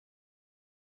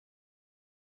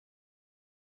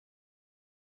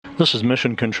This is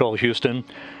Mission Control Houston.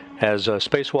 As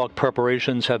spacewalk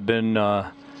preparations have been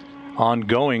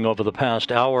ongoing over the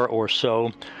past hour or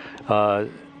so,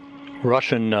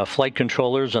 Russian flight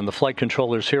controllers and the flight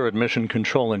controllers here at Mission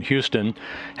Control in Houston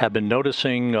have been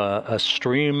noticing a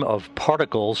stream of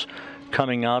particles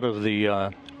coming out of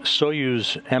the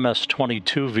Soyuz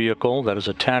MS-22 vehicle that is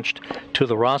attached to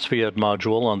the Roscosmos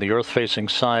module on the Earth-facing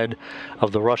side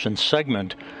of the Russian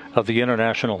segment of the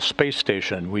International Space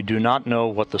Station. We do not know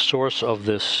what the source of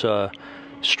this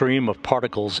stream of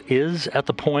particles is at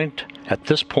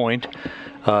this point.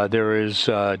 There is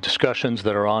discussions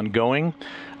that are ongoing.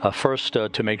 First,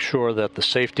 to make sure that the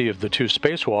safety of the two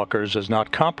spacewalkers is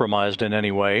not compromised in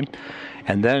any way,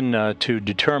 and then to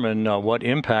determine what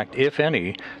impact, if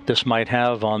any, this might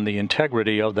have on the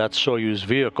integrity of that Soyuz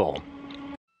vehicle.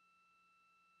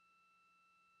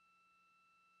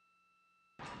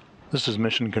 This is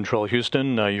Mission Control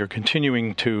Houston. You're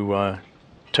continuing to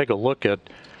take a look at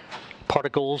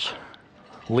particles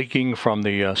leaking from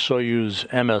the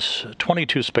Soyuz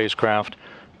MS-22 spacecraft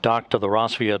docked to the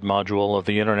Roscosmos module of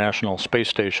the International Space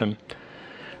Station.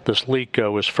 This leak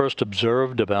was first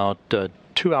observed about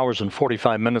 2 hours and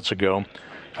 45 minutes ago,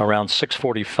 around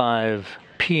 6:45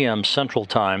 p.m. Central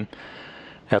Time,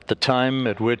 at the time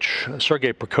at which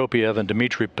Sergey Prokopyev and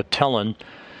Dmitri Petelin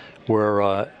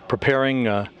were preparing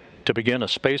to begin a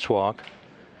spacewalk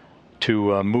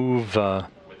to move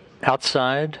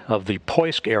outside of the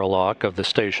Poisk airlock of the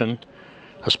station,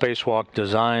 a spacewalk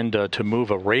designed to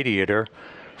move a radiator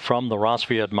from the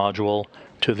Roscosmos module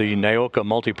to the Naoka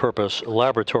multipurpose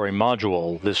laboratory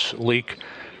module. This leak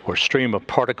or stream of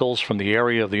particles from the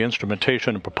area of the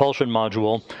instrumentation and propulsion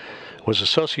module was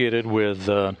associated with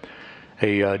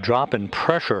a drop in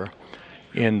pressure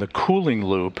in the cooling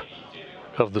loop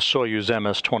of the Soyuz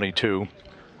MS-22.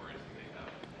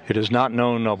 It is not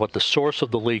known what the source of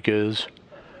the leak is.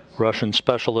 Russian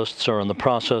specialists are in the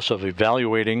process of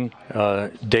evaluating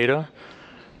data,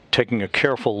 taking a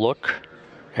careful look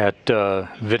at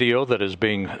video that is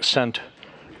being sent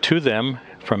to them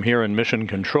from here in Mission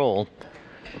Control,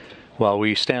 while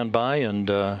we stand by and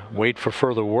wait for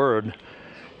further word.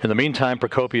 In the meantime,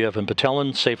 Prokopyev and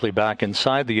Petelin safely back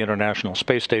inside the International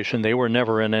Space Station. They were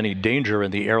never in any danger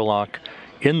in the airlock,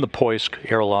 in the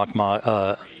Poisk airlock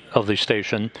of the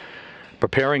station,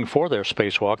 preparing for their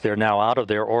spacewalk. They're now out of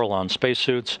their Orlan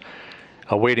spacesuits,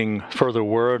 awaiting further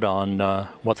word on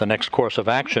what the next course of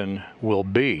action will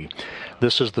be.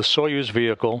 This is the Soyuz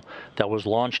vehicle that was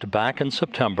launched back in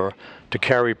September to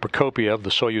carry Prokopyev, the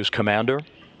Soyuz commander,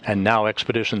 and now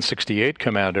Expedition 68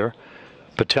 commander,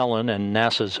 Petelin, and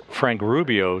NASA's Frank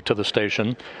Rubio to the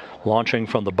station, launching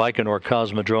from the Baikonur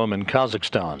Cosmodrome in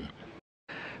Kazakhstan.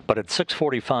 But at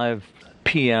 6:45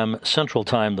 p.m. Central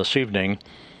Time this evening,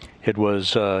 it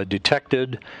was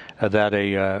detected that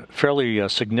a fairly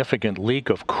significant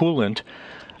leak of coolant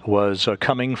was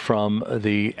coming from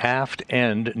the aft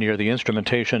end near the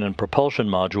instrumentation and propulsion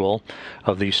module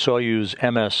of the Soyuz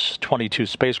MS-22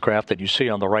 spacecraft that you see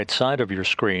on the right side of your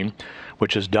screen,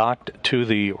 which is docked to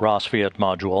the Roscosmos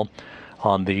module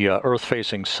on the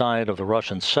Earth-facing side of the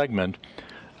Russian segment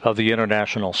of the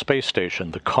International Space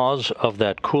Station. The cause of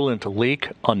that coolant leak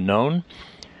unknown,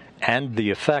 and the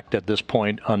effect at this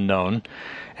point unknown,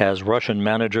 as Russian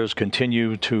managers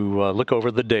continue to look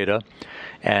over the data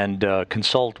and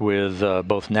consult with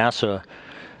both NASA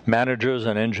managers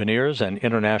and engineers and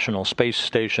International Space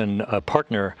Station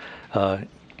partner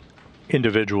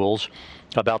individuals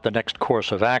about the next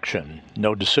course of action.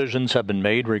 No decisions have been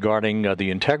made regarding the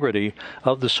integrity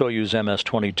of the Soyuz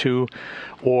MS-22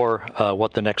 or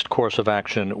what the next course of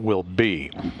action will be.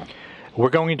 We're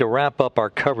going to wrap up our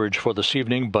coverage for this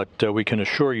evening, but we can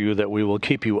assure you that we will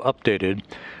keep you updated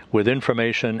with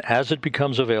information as it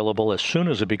becomes available, as soon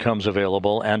as it becomes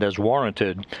available, and as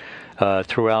warranted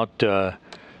throughout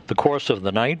the course of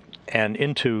the night and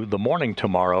into the morning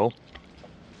tomorrow,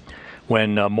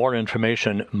 when more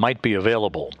information might be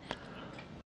available.